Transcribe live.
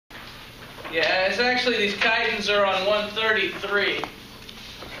Yeah, it's actually, these chitons are on 133.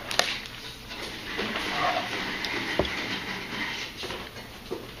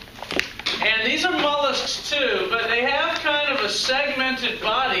 And these are mollusks too, but they have kind of a segmented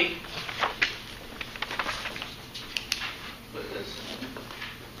body. Put this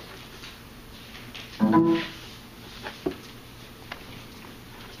in.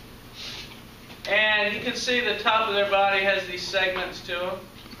 And you can see the top of their body has these segments to them.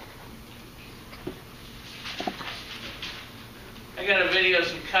 I got a video of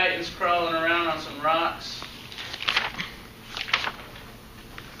some chitons crawling around on some rocks.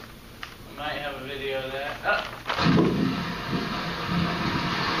 I might have a video of that. Oh.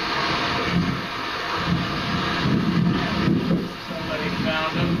 Somebody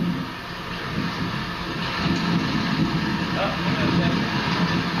found him. Oh, okay.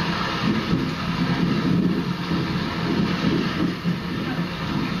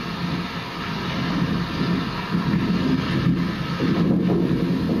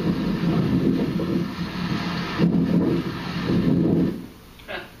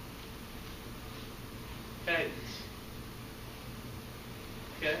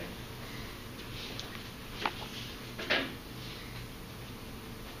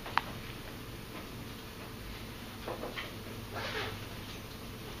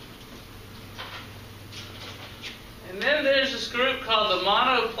 And then there's this group called the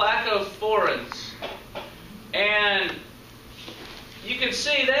monoplacophorans. And you can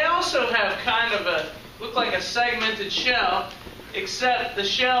see they also have kind of a, look like a segmented shell, except the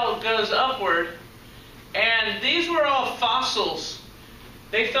shell goes upward. And these were all fossils.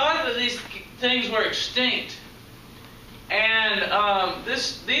 They thought that these things were extinct. And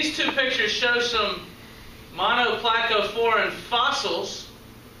these two pictures show some monoplacophoran fossils.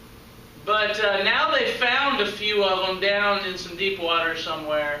 But now they found a few of them down in some deep water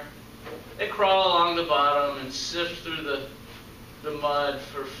somewhere. They crawl along the bottom and sift through the mud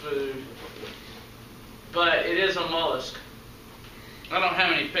for food. But it is a mollusk. I don't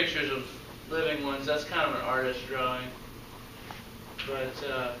have any pictures of living ones. That's kind of an artist drawing.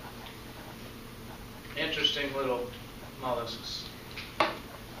 But interesting little mollusks. And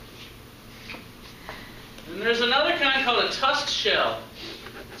there's another kind called a tusk shell.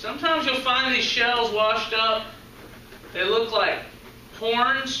 Sometimes you'll find these shells washed up. They look like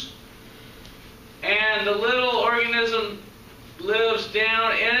horns. And the little organism lives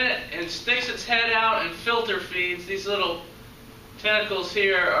down in it and sticks its head out and filter feeds. These little tentacles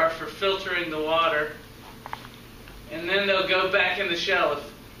here are for filtering the water. And then they'll go back in the shell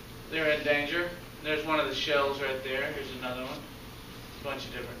if they're in danger. There's one of the shells right there. Here's another one. A bunch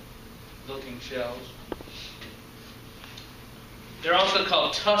of different looking shells. They're also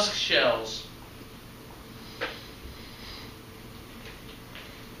called tusk shells.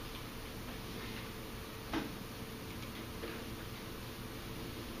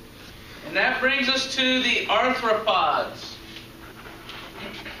 And that brings us to the arthropods.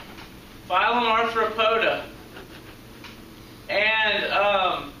 Phylum Arthropoda. And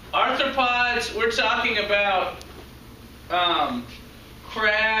arthropods, we're talking about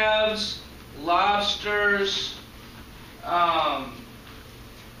crabs, lobsters,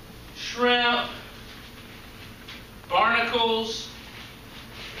 shrimp, barnacles,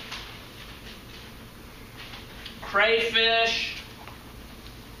 crayfish,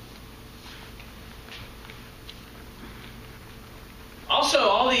 also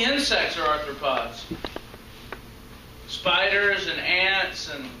all the insects are arthropods. Spiders and ants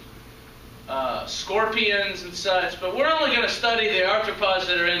and scorpions and such, but we're only going to study the arthropods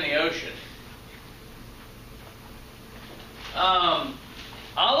that are in the ocean.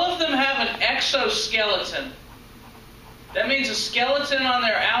 All of them have an exoskeleton. That means a skeleton on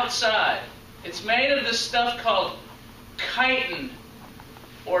their outside. It's made of this stuff called chitin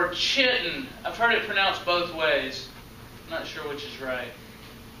or chitin. I've heard it pronounced both ways. I'm not sure which is right.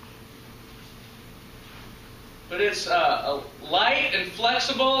 But it's light and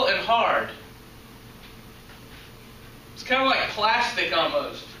flexible and hard. It's kind of like plastic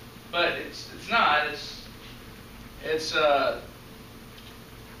almost, but it's not. It's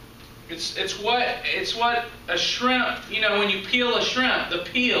what a shrimp. You know, when you peel a shrimp, the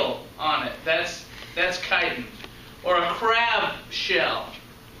peel on it. That's chitin, or a crab shell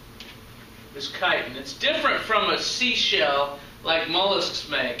is chitin. It's different from a seashell like mollusks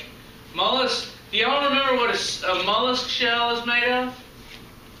make. Mollusks. Do y'all remember what a mollusk shell is made of?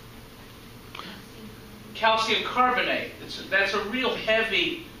 Calcium carbonate. That's a real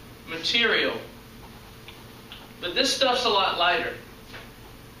heavy material. But this stuff's a lot lighter.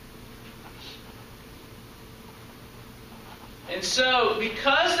 And so,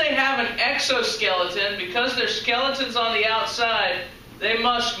 because they have an exoskeleton, because their skeleton's on the outside, they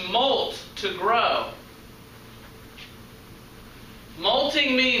must molt to grow.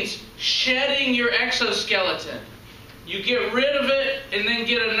 Molting means shedding your exoskeleton. You get rid of it and then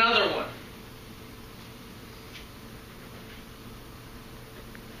get another one.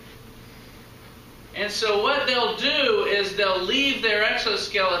 And so what they'll do is they'll leave their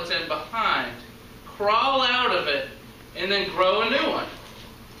exoskeleton behind, crawl out of it, and then grow a new one.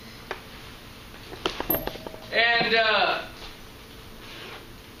 And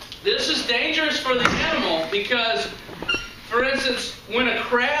this is dangerous for the animal because, for instance, when a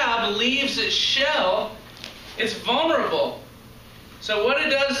crab leaves its shell, it's vulnerable. So what it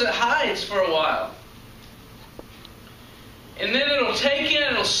does is it hides for a while. And then it'll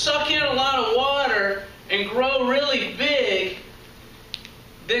suck in a lot of water and grow really big,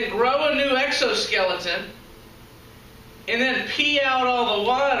 then grow a new exoskeleton, and then pee out all the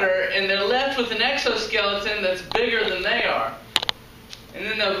water, and they're left with an exoskeleton that's bigger than they are. And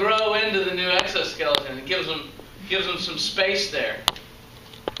then they'll grow into the new exoskeleton. It gives them some space there.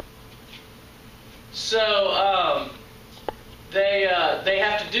 So they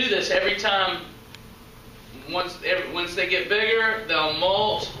have to do this every time. Once they get bigger, they'll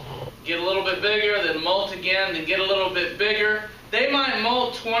molt, get a little bit bigger, then molt again, then get a little bit bigger. They might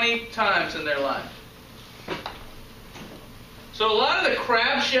molt 20 times in their life. So a lot of the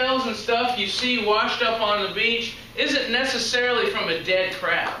crab shells and stuff you see washed up on the beach isn't necessarily from a dead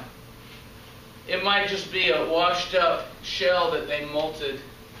crab. It might just be a washed up shell that they molted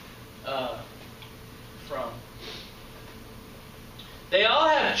from. They all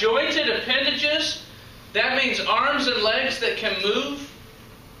have jointed appendages. That means arms and legs that can move.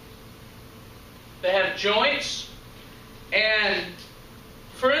 They have joints. And,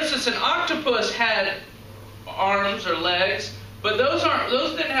 for instance, an octopus had arms or legs, but those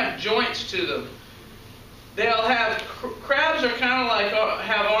didn't have joints to them. They'll have, crabs are kind of like,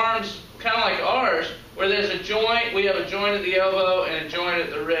 have arms kind of like ours, where there's a joint. We have a joint at the elbow and a joint at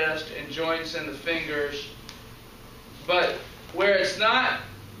the wrist and joints in the fingers. But where it's not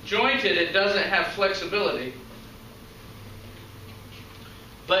jointed, it doesn't have flexibility.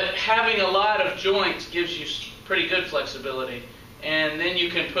 But having a lot of joints gives you pretty good flexibility. And then you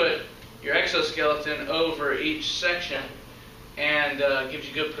can put your exoskeleton over each section and gives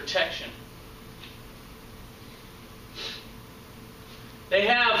you good protection. They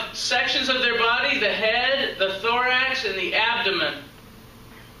have sections of their body: the head, the thorax, and the abdomen.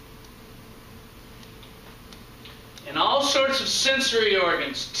 And all sorts of sensory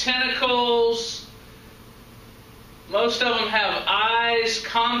organs, tentacles. Most of them have eyes,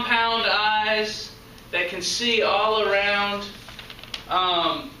 compound eyes that can see all around.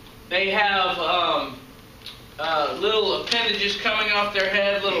 They have little appendages coming off their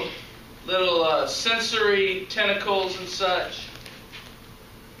head, little sensory tentacles and such.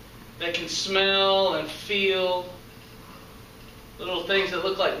 They can smell and feel. Little things that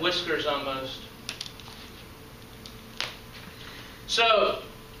look like whiskers almost. So,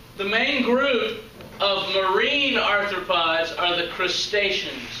 the main group of marine arthropods are the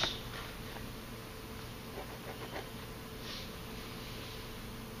crustaceans.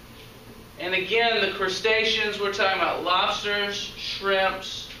 And again, the crustaceans, we're talking about lobsters,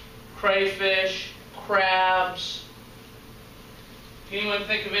 shrimps, crayfish, crabs. Can anyone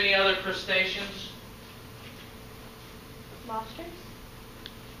think of any other crustaceans? Lobsters?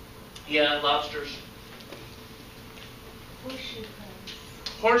 Yeah, lobsters. Horseshoe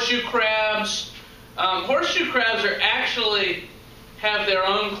crabs. Horseshoe crabs. Horseshoe crabs are actually have their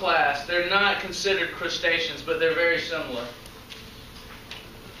own class. They're not considered crustaceans, but they're very similar.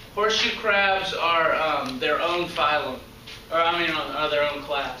 Horseshoe crabs are their own phylum, or their own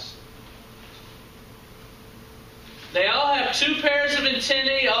class. They all have two pairs of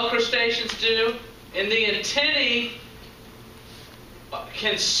antennae. All crustaceans do, and the antennae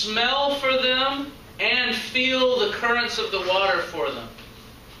can smell for them and feel the currents of the water for them.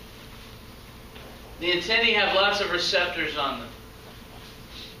 The antennae have lots of receptors on them.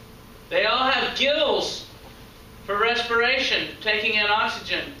 They all have gills for respiration, taking in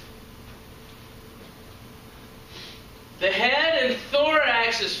oxygen. The head and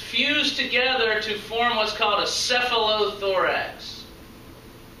thorax is fused together to form what's called a cephalothorax.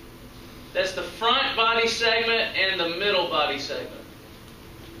 That's the front body segment and the middle body segment.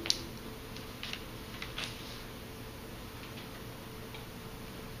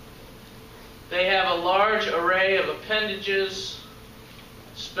 They have a large array of appendages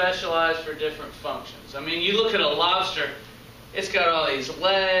specialized for different functions. I mean, you look at a lobster, it's got all these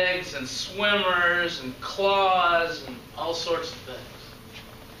legs and swimmers and claws and all sorts of things.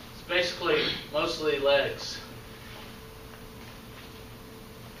 It's basically mostly legs.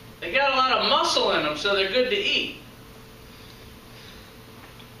 They got a lot of muscle in them, so they're good to eat.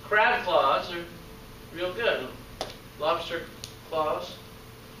 Crab claws are real good. Lobster claws.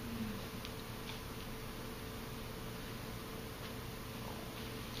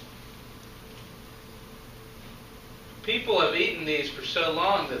 People have eaten these for so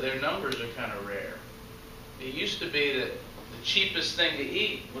long that their numbers are kind of rare. It used to be that the cheapest thing to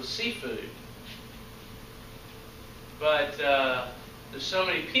eat was seafood. But there's so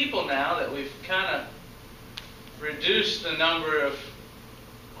many people now that we've kind of reduced the number of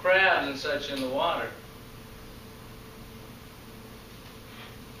crabs and such in the water.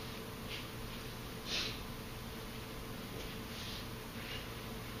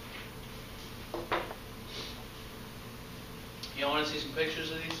 You want to see some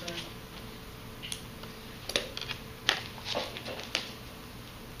pictures of these things?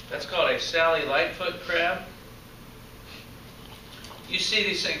 That's called a Sally Lightfoot crab. You see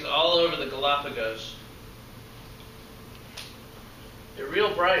these things all over the Galapagos. They're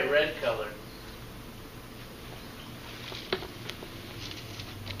real bright red colored.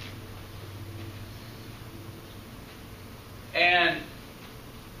 And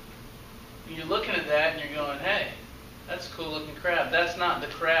you're looking at that and you're going, hey, that's a cool looking crab. That's not the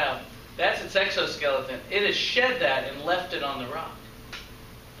crab. That's its exoskeleton. It has shed that and left it on the rock.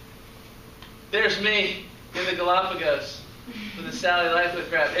 There's me in the Galapagos with the Sally Lightfoot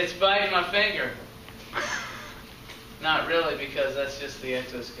crab. It's biting my finger. Not really, because that's just the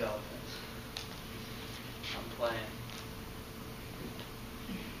exoskeleton. I'm playing.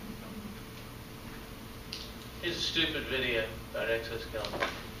 Here's a stupid video about exoskeletons.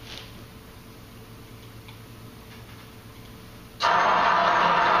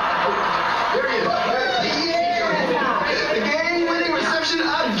 There he is. Yeah! The game-winning reception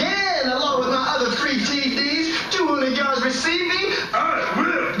again, along with my other three TDs. 200 yards receiving. I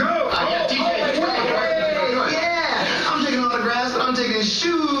will go. Yeah! I'm taking autographs, but I'm taking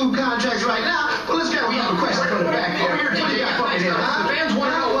shoe contracts right now. But let's go. We have a question for the back there. Over here, DJ. The fans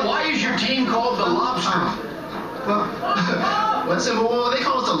want to know, why is your team called the Lobster? Well, simple. Well, they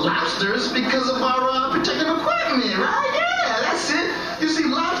call us the Lobsters because of our protective equipment, right? Yeah, that's it. You see,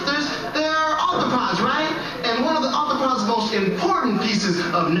 lobsters, they're arthropods, right? And one of the arthropod's most important pieces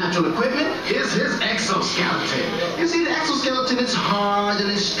of natural equipment is his exoskeleton. You see, the exoskeleton is hard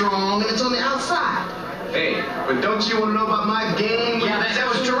and it's strong and it's on the outside. Hey, but don't you want to know about my game? Yeah, that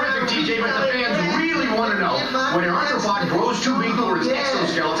was terrific, TJ, but the fans really want to know, when an arthropod grows too big for his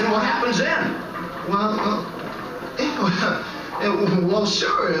exoskeleton, what happens then? Well,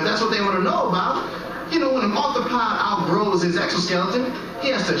 sure, if that's what they want to know about. You know, when an arthropod outgrows his exoskeleton, he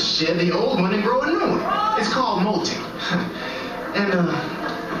has to shed the old one and grow a new one. It's called molting. And,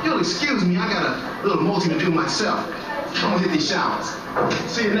 you'll excuse me, I got a little molting to do myself. I'm gonna hit these showers.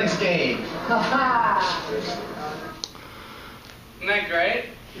 See you next game. Isn't that great?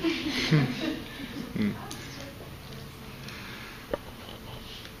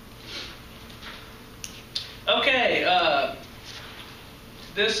 Okay,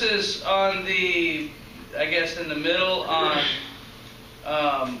 this is on the, I guess in the middle on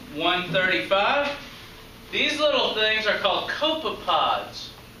 135. These little things are called copepods,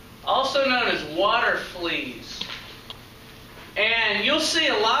 also known as water fleas. And you'll see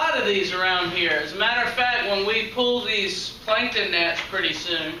a lot of these around here. As a matter of fact, when we pull these plankton nets pretty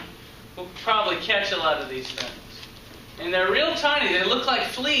soon, we'll probably catch a lot of these things. And they're real tiny. They look like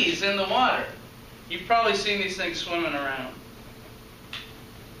fleas in the water. You've probably seen these things swimming around.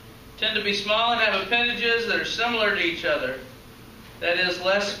 Tend to be small and have appendages that are similar to each other. That is,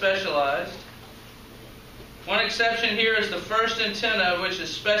 less specialized. One exception here is the first antenna, which is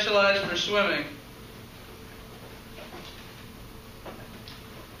specialized for swimming.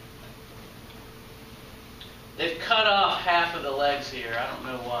 They've cut off half of the legs here. I don't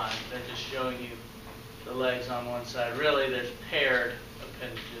know why. They're just showing you the legs on one side. Really, there's paired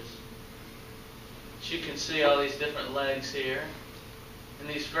appendages. But you can see all these different legs here. And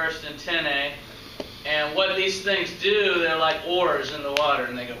these first antennae. And what these things do, they're like oars in the water.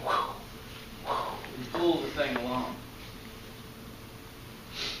 And they go whoo, whoo, and pull the thing along.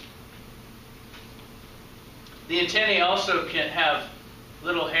 The antennae also can have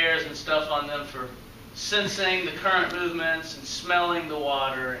little hairs and stuff on them for sensing the current movements and smelling the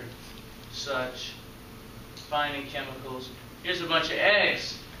water and such, finding chemicals. Here's a bunch of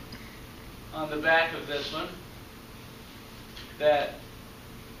eggs on the back of this one that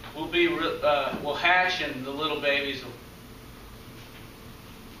will hatch, and the little babies will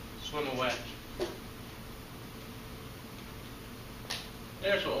swim away.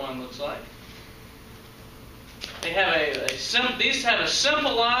 There's what one looks like. They have these have a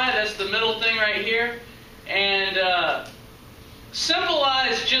simple eye. That's the middle thing right here. And simple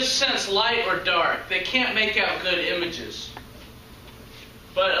eyes just sense light or dark. They can't make out good images.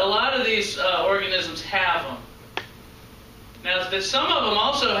 But a lot of these organisms have them. Now, some of them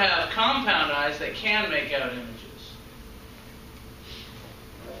also have compound eyes that can make out images.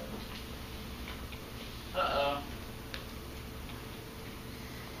 Uh-oh.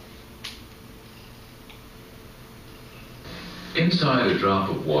 Inside a drop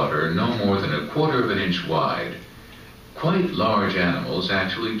of water no more than 1/4 of an inch wide, quite large animals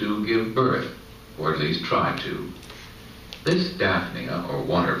actually do give birth, or at least try to. This Daphnia, or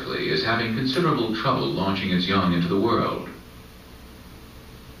water flea, is having considerable trouble launching its young into the world.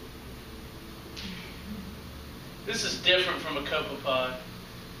 This is different from a copepod,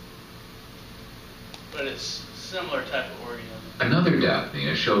 but it's a similar type of organism. Another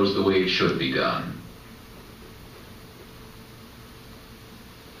Daphnia shows the way it should be done.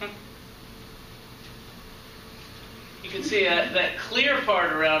 You can see that clear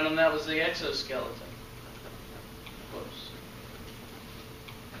part around them, that was the exoskeleton. Whoops.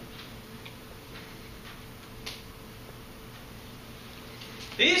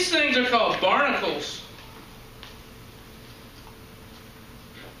 These things are called barnacles.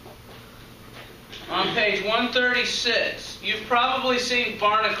 On page 136, you've probably seen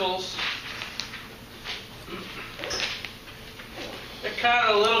barnacles. They're kind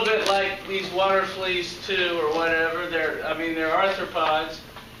of a little bit like these water fleas too, or whatever. They're arthropods.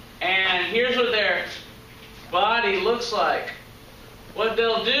 And here's what their body looks like. What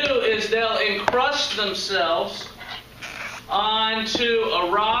they'll do is they'll encrust themselves onto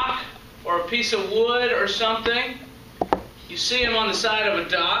a rock or a piece of wood or something. You see them on the side of a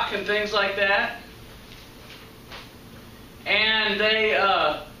dock and things like that. And they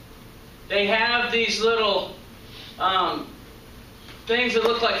have these little things that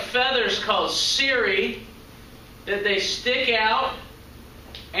look like feathers called cirri that they stick out,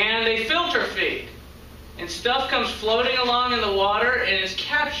 and they filter feed. And stuff comes floating along in the water and is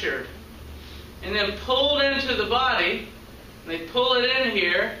captured and then pulled into the body. And they pull it in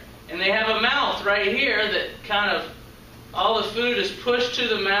here, and they have a mouth right here that kind of, all the food is pushed to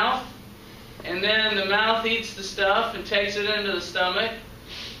the mouth, and then the mouth eats the stuff and takes it into the stomach,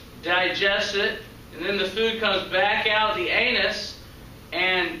 digests it, and then the food comes back out the anus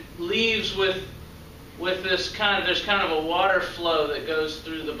and leaves with this there's kind of a water flow that goes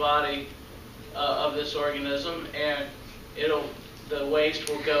through the body of this organism, and the waste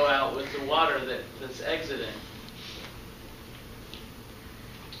will go out with the water that's exiting.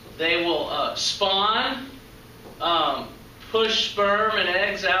 They will spawn, push sperm and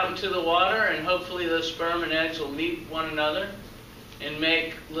eggs out into the water, and hopefully those sperm and eggs will meet one another and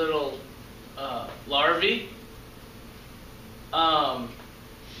make little larvae.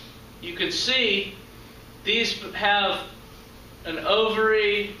 You can see these have an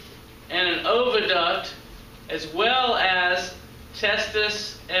ovary and an oviduct, as well as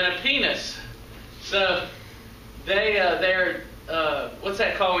testis and a penis. So they're what's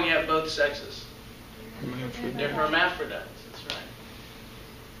that called when you have both sexes? Hermaphrodites. They're hermaphrodites. That's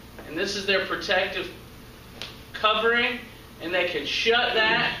right. And this is their protective covering, and they can shut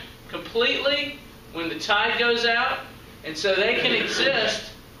that completely when the tide goes out, and so they can exist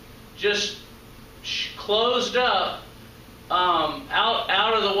just closed up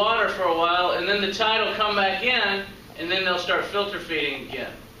out of the water for a while, and then the tide will come back in, and then they'll start filter feeding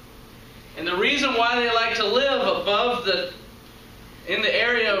again. And the reason why they like to live above in the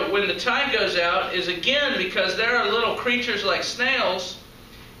area when the tide goes out is, again, because there are little creatures like snails.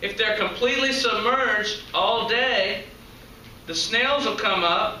 If they're completely submerged all day, the snails will come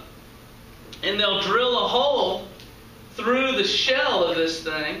up and they'll drill a hole through the shell of this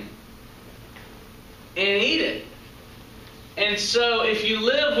thing and eat it. And so if you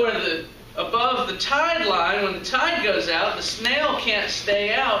live above the tide line, when the tide goes out, the snail can't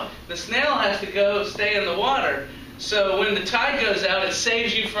stay out. The snail has to stay in the water. So when the tide goes out, it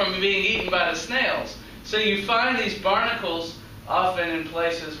saves you from being eaten by the snails. So you find these barnacles often in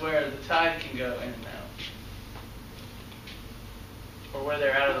places where the tide can go in and out, or where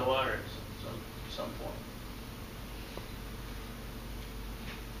they're out of the water at some point.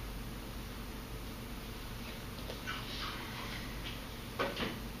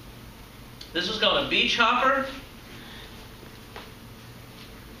 This is called a beach hopper.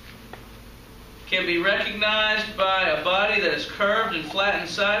 Can be recognized by a body that is curved and flattened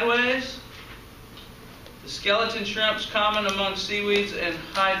sideways. The skeleton shrimps common among seaweeds and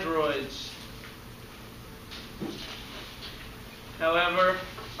hydroids. however,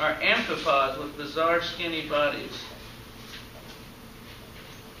 are amphipods with bizarre skinny bodies.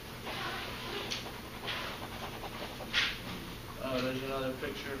 Oh, there's another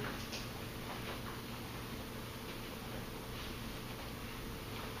picture.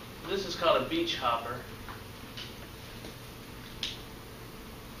 This is called a beach hopper.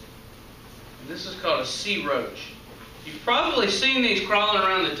 And this is called a sea roach. You've probably seen these crawling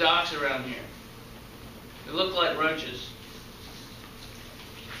around the docks around here. They look like roaches.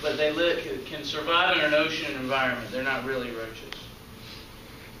 But they can survive in an ocean environment. They're not really roaches.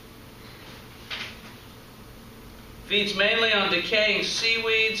 Feeds mainly on decaying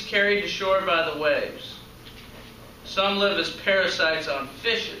seaweeds carried to shore by the waves. Some live as parasites on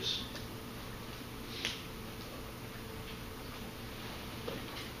fishes.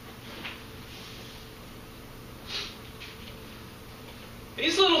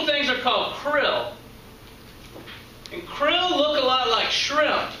 These little things are called krill. And krill look a lot like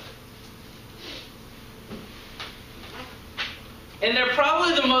shrimp. And they're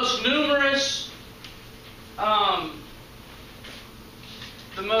probably the most numerous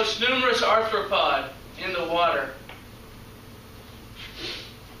arthropod in the water.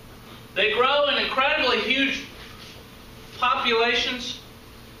 They grow in incredibly huge populations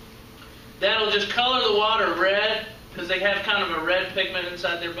that'll just color the water red because they have kind of a red pigment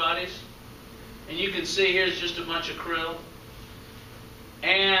inside their bodies. And you can see here's just a bunch of krill.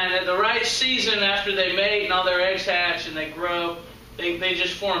 And at the right season, after they mate and all their eggs hatch and they grow, they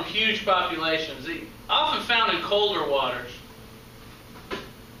just form huge populations. They're often found in colder waters.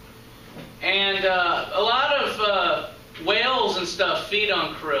 And a lot of whales and stuff feed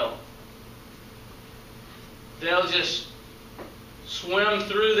on krill. They'll just swim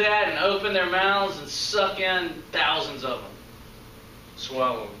through that and open their mouths and suck in thousands of them.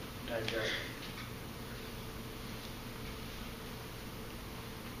 Swallow them. Digest.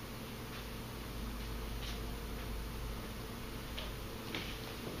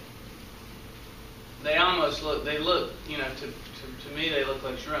 They look, you know, to me they look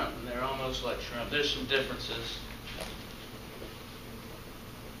like shrimp, and they're almost like shrimp. There's some differences.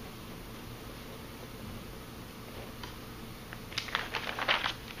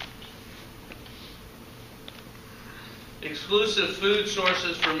 Exclusive food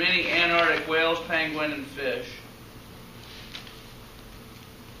sources for many Antarctic whales, penguin, and fish.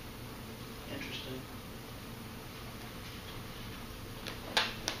 Interesting.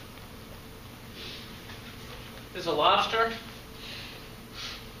 This is a lobster.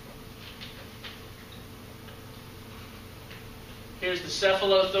 Here's the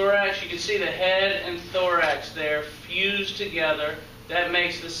cephalothorax. You can see the head and thorax there fused together. That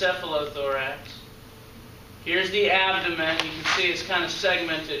makes the cephalothorax. Here's the abdomen. You can see it's kind of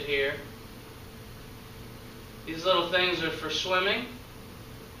segmented here. These little things are for swimming.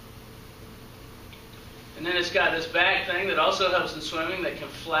 And then it's got this back thing that also helps in swimming that can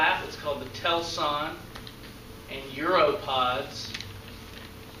flap. It's called the telson and uropods.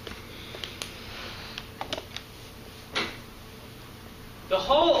 The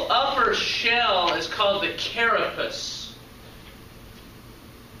whole upper shell is called the carapace.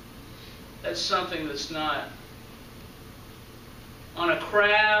 That's something that's not on a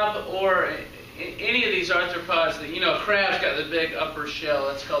crab or any of these arthropods. That, you know, a crab's got the big upper shell.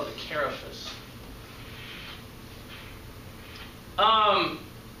 That's called the carapace.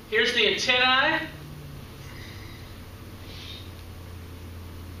 Here's the antennae.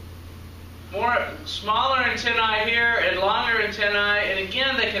 Smaller antennae here and longer antennae, and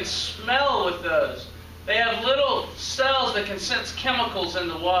again they can smell with those. They have little cells that can sense chemicals in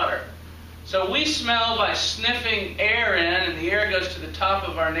the water. So we smell by sniffing air in, and the air goes to the top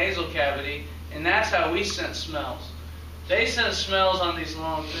of our nasal cavity, and that's how we sense smells. They sense smells on these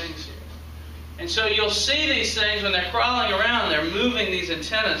long things here. And so you'll see these things when they're crawling around, they're moving these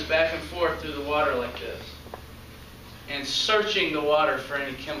antennas back and forth through the water like this, and searching the water for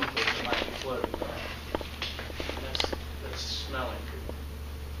any chemicals that might be floating around. That's smelling.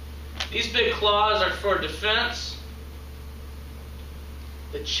 These big claws are for defense.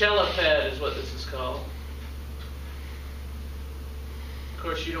 The cheliped is what this is called. Of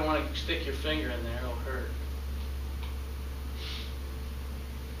course, you don't want to stick your finger in there, it'll hurt.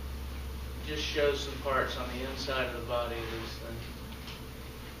 Just shows some parts on the inside of the body of these things.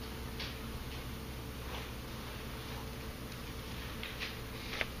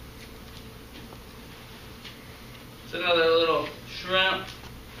 It's another little shrimp.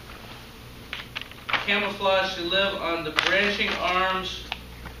 Camouflaged to live on the branching arms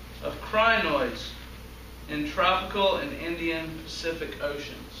of crinoids in tropical and Indian Pacific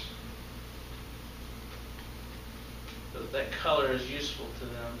Oceans. that color is useful to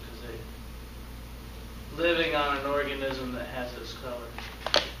them because they're living on an organism that has this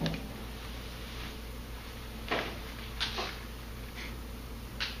color.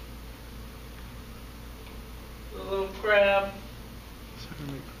 The little crab.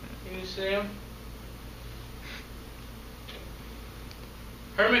 Can you see him?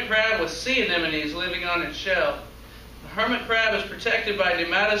 Hermit crab with sea anemones living on its shell. The hermit crab is protected by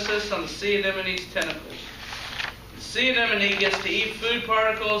nematocysts on the sea anemone's tentacles. The sea anemone gets to eat food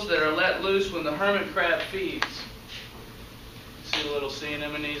particles that are let loose when the hermit crab feeds. See the little sea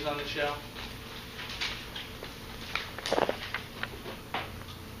anemones on the shell?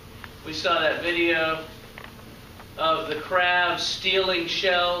 We saw that video of the crab stealing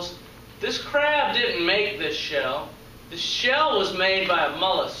shells. This crab didn't make this shell. The shell was made by a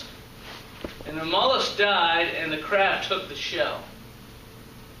mollusk. And the mollusk died and the crab took the shell.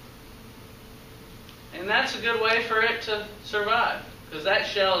 And that's a good way for it to survive, because that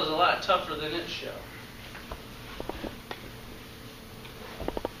shell is a lot tougher than its shell.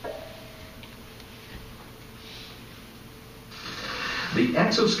 The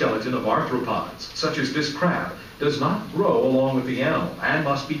exoskeleton of arthropods, such as this crab, does not grow along with the animal and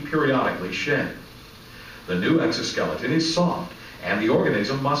must be periodically shed. The new exoskeleton is soft, and the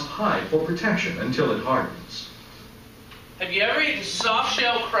organism must hide for protection until it hardens. Have you ever eaten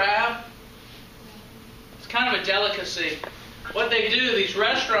soft-shell crab? It's kind of a delicacy. What they do, these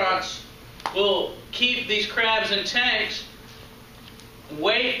restaurants will keep these crabs in tanks,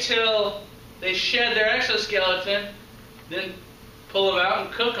 wait till they shed their exoskeleton, then pull them out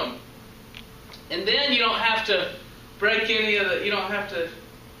and cook them. And then you don't have to break any of the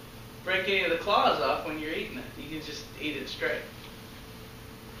claws off when you're eating it. You can just eat it straight.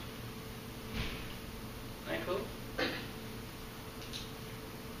 Ain't that cool?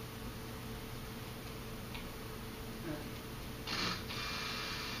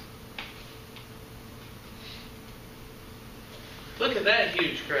 Look at that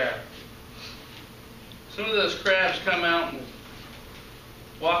huge crab. Some of those crabs come out and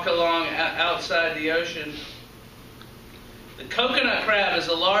walk along outside the ocean. The coconut crab is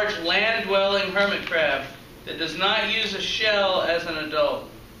a large land-dwelling hermit crab that does not use a shell as an adult.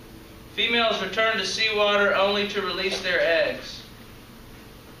 Females return to seawater only to release their eggs.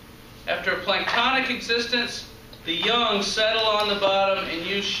 After a planktonic existence, the young settle on the bottom and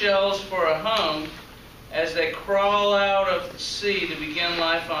use shells for a home as they crawl out of the sea to begin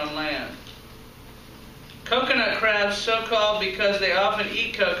life on land. Coconut crabs, so called because they often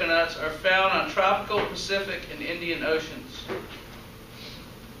eat coconuts, are found on tropical Pacific and Indian Oceans.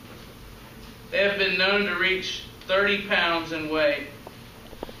 They have been known to reach 30 pounds in weight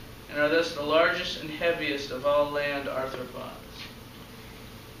and are thus the largest and heaviest of all land arthropods.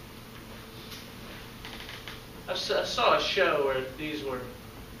 I saw a show where these were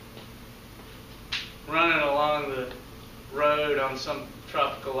running along the road on some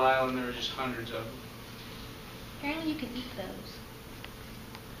tropical island. There were just hundreds of them. Apparently you can eat those.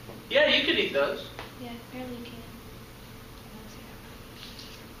 Yeah, you could eat those. Yeah, apparently you can.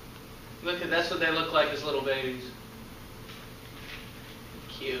 Look, that's what they look like as little babies.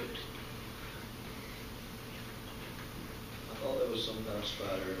 Cute. I thought there was some kind of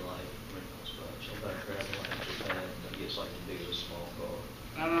spider in like, some kind of crab in like Japan that gets like as big as a small car.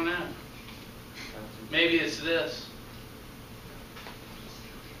 I don't know. Maybe it's this.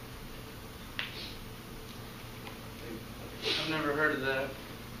 I've never heard of that.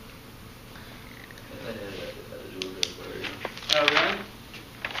 And they had that to do with it. Oh, really?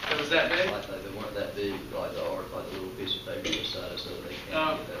 It was that big? Like they weren't that big, like the art, like the little piece of paper beside it, so they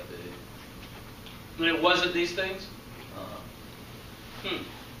can't get that big. And it wasn't these things? Uh-huh.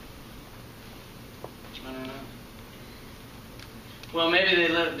 I don't know. Well, maybe they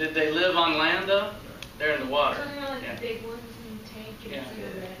live. Did they live on land though? They're in the water. So they're like Yeah. the big ones in the tank and Yeah. it's like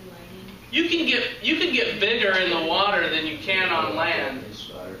a red lighting. You can get bigger in the water than you can on land.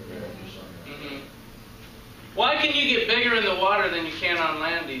 Spider crab or something. hmm Why can you get bigger in the water than you can on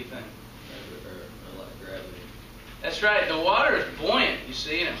land, do you think? Or like gravity. That's right. The water is buoyant, you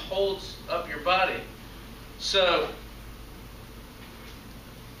see, and it holds up your body. So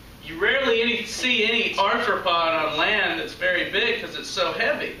you rarely see any arthropod on land that's very big because it's so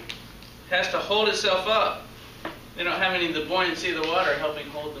heavy. It has to hold itself up. They don't have any of the buoyancy of the water helping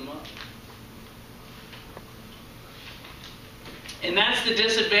hold them up. And that's the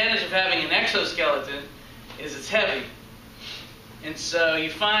disadvantage of having an exoskeleton, is it's heavy. And so you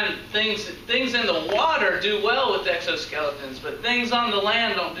find things in the water do well with exoskeletons, but things on the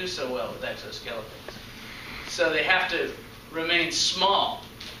land don't do so well with exoskeletons. So they have to remain small.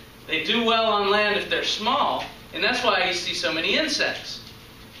 They do well on land if they're small, And that's why you see so many insects.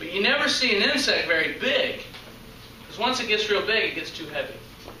 But you never see an insect very big. Because once it gets real big, it gets too heavy.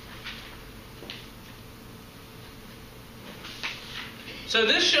 So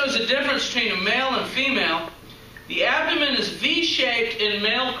this shows the difference between a male and female. The abdomen is V-shaped in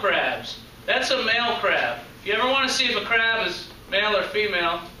male crabs. That's a male crab. If you ever want to see if a crab is male or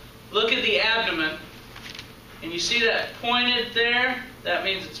female, look at the abdomen. And you see that pointed there? That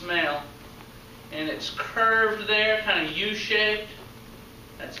means it's male. And it's curved there, kind of U-shaped.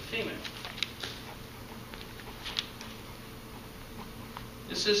 That's a female.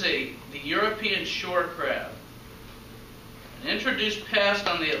 This is the European shore crab. An introduced pest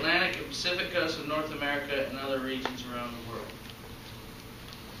on the Atlantic and Pacific coast of North America and other regions around the world.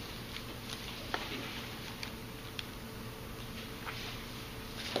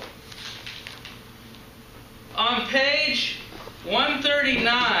 On page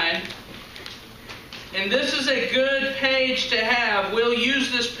 139, and this is a good page to have. We'll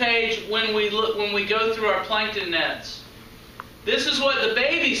use this page when we go through our plankton nets. This is what the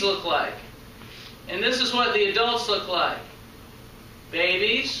babies look like, and this is what the adults look like.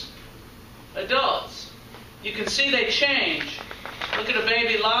 Babies, adults. You can see they change. Look at a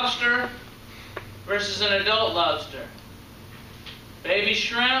baby lobster versus an adult lobster. Baby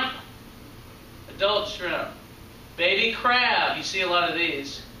shrimp, adult shrimp. Baby crab, you see a lot of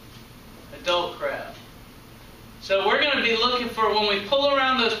these. Adult crab. So we're going to be looking for, when we pull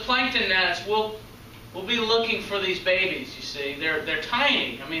around those plankton nets, we'll be looking for these babies, you see. They're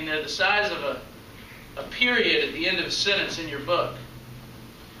tiny. I mean, they're the size of a period at the end of a sentence in your book.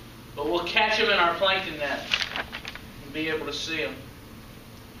 But we'll catch them in our plankton net and be able to see them.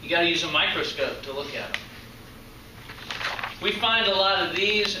 You got to use a microscope to look at them. We find a lot of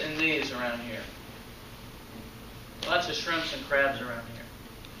these and these around here. Lots of shrimps and crabs around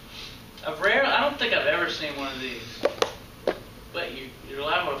here. I don't think I've ever seen one of these, but you're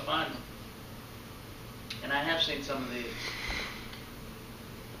liable to find them. And I have seen some of these.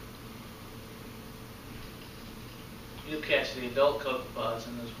 You'll catch the adult copepods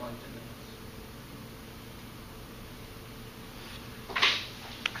in those plankton nets.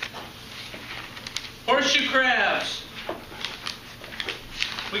 Horseshoe crabs.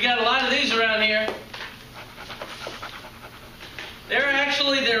 We got a lot of these around here. They're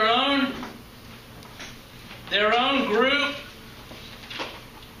actually their own group.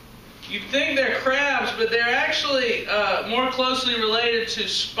 You'd think they're crabs, but they're actually more closely related to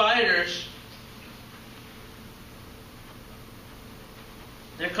spiders.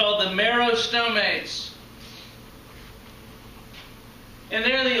 They're called the merostomates. And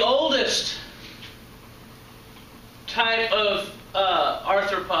they're the oldest type of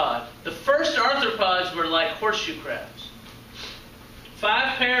arthropod. The first arthropods were like horseshoe crabs.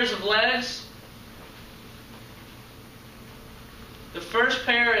 5 pairs of legs. The first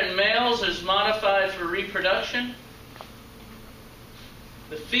pair in males is modified for reproduction.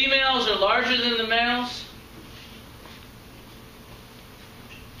 The females are larger than the males.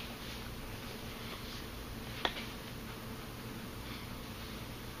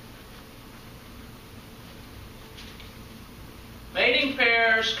 Mating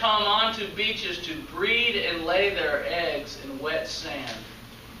pairs come onto beaches to breed and lay their eggs in wet sand.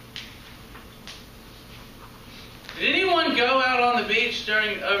 Did anyone go out on the beach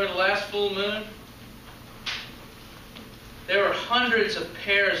over the last full moon? There were hundreds of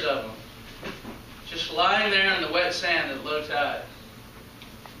pairs of them, just lying there in the wet sand at low tide.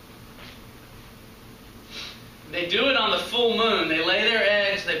 They do it on the full moon. They lay their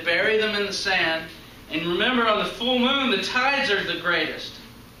eggs, they bury them in the sand, and remember, on the full moon, the tides are the greatest.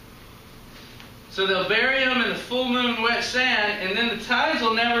 So they'll bury them in the full moon wet sand, and then the tides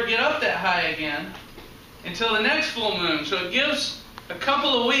will never get up that high again until the next full moon. So it gives a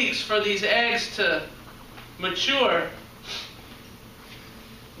couple of weeks for these eggs to mature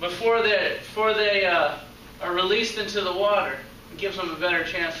before they are released into the water. It gives them a better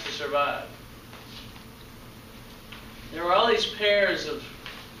chance to survive. There were all these pairs of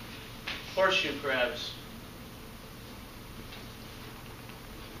horseshoe crabs.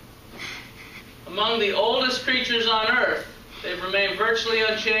 Among the oldest creatures on Earth, they've remained virtually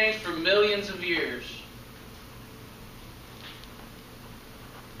unchanged for millions of years.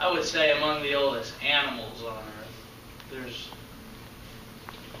 I would say among the oldest animals on Earth. There's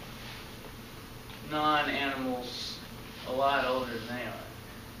non-animals a lot older than they are.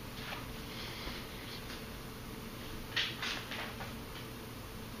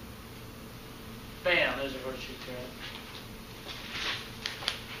 Bam, there's a horseshoe crab.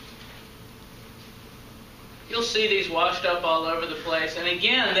 You'll see these washed up all over the place. And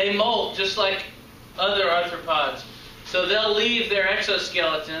again, they molt just like other arthropods. So they'll leave their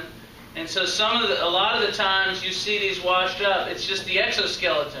exoskeleton, and so a lot of the times you see these washed up, it's just the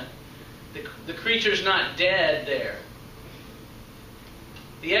exoskeleton. The creature's not dead there.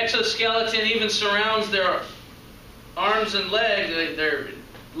 The exoskeleton even surrounds their arms and legs, their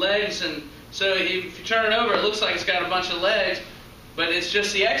legs, and so if you turn it over, it looks like it's got a bunch of legs, but it's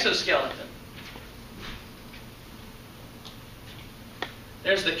just the exoskeleton.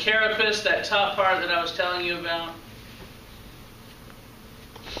 There's the carapace, that top part that I was telling you about.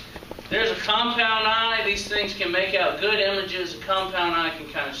 There's a compound eye. These things can make out good images. A compound eye can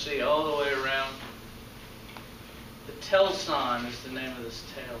kind of see all the way around. The telson is the name of this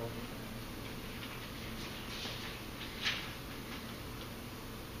tail.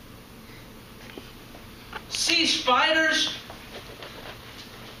 Sea spiders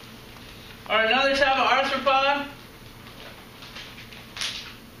are another type of arthropod.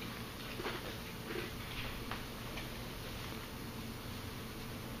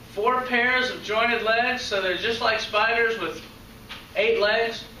 Four pairs of jointed legs, so they're just like spiders with 8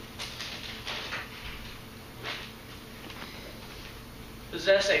 legs.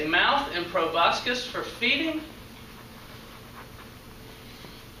 Possess a mouth and proboscis for feeding.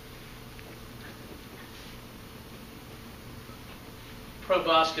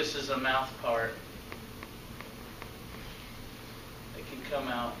 Proboscis is a mouth part. They can come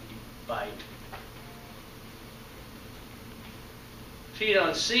out and bite. Feed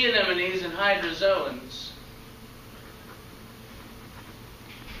on sea anemones and hydrozoans.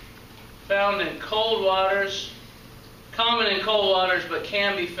 Found in cold waters, common in cold waters, but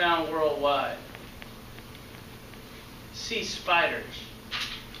can be found worldwide. Sea spiders.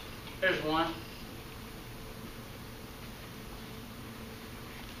 There's one.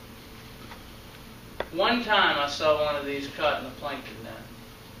 One time I saw one of these caught in the plankton net.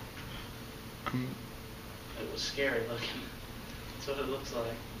 It was scary looking. That's what it looks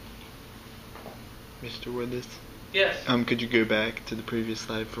like. Mr. Woodis? Yes. Could you go back to the previous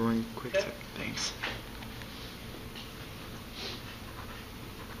slide for one quick Okay. second? Thanks.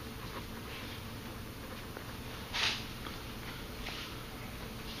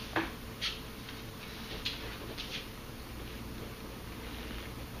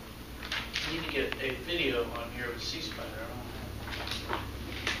 I need to get a video on here of a sea spider. I don't have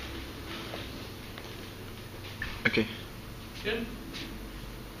it. Okay. Good.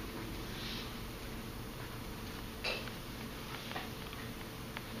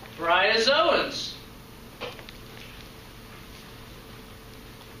 Bryozoans.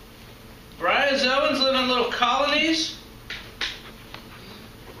 Bryozoans live in little colonies.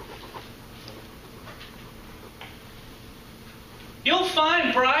 You'll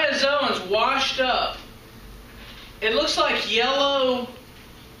find bryozoans washed up. It looks like yellow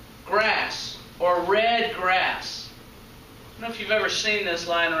grass or red grass. I don't know if you've ever seen this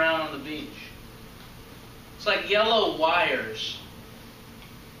lying around on the beach. It's like yellow wires.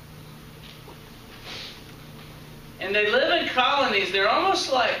 And they live in colonies. They're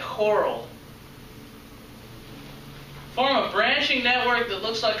almost like coral. Form a branching network that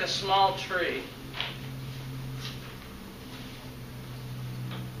looks like a small tree.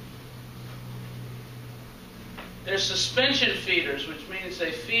 They're suspension feeders, which means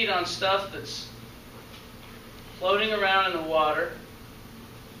they feed on stuff that's floating around in the water.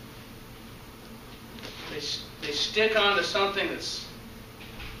 They stick onto something that's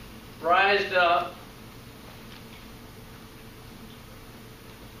rised up.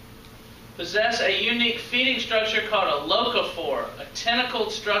 Possess a unique feeding structure called a locophore, a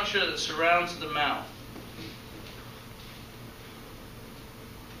tentacled structure that surrounds the mouth.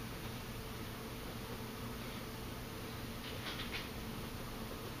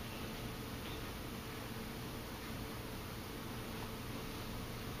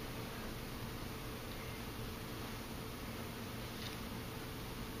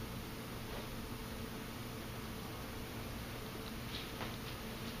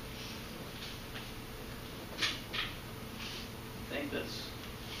 This.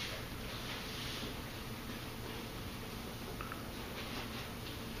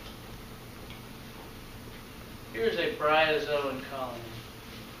 Here's a bryozoan colony.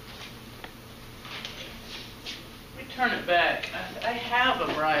 Let me turn it back. I have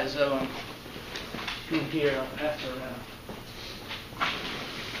a bryozoan in here. I'll pass it around.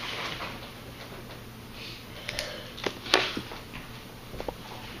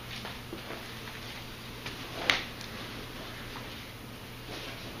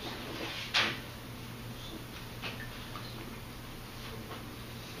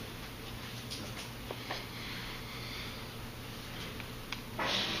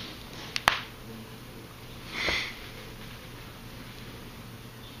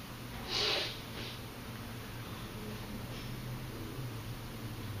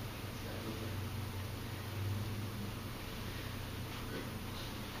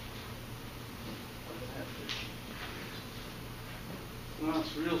 No,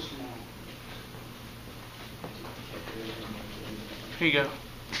 it's real small. Here you go.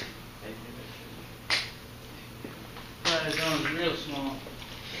 That zone's real small.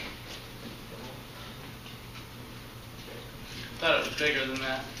 Thought it was bigger than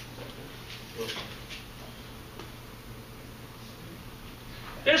that.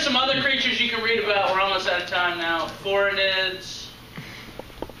 There's some other creatures you can read about. We're almost out of time now. Phoronids.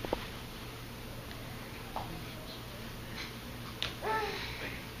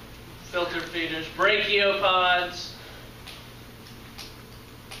 Filter feeders. Brachiopods.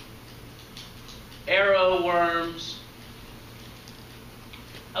 Arrow worms.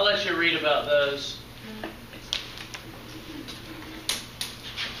 I'll let you read about those.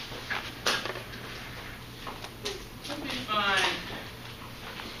 Let me find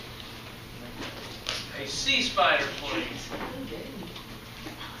a sea spider for you.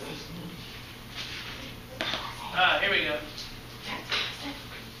 Here we go.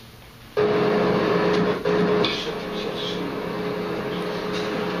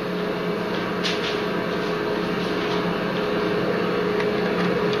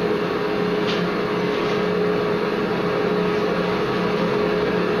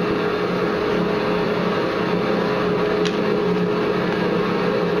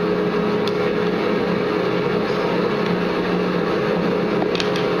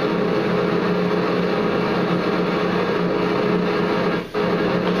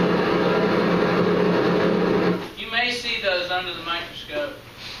 Under the microscope.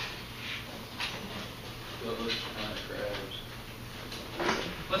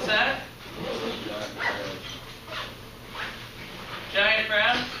 What's that? Giant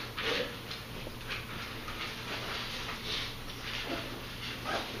crabs?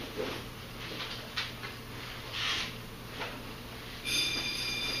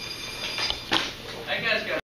 That guy's got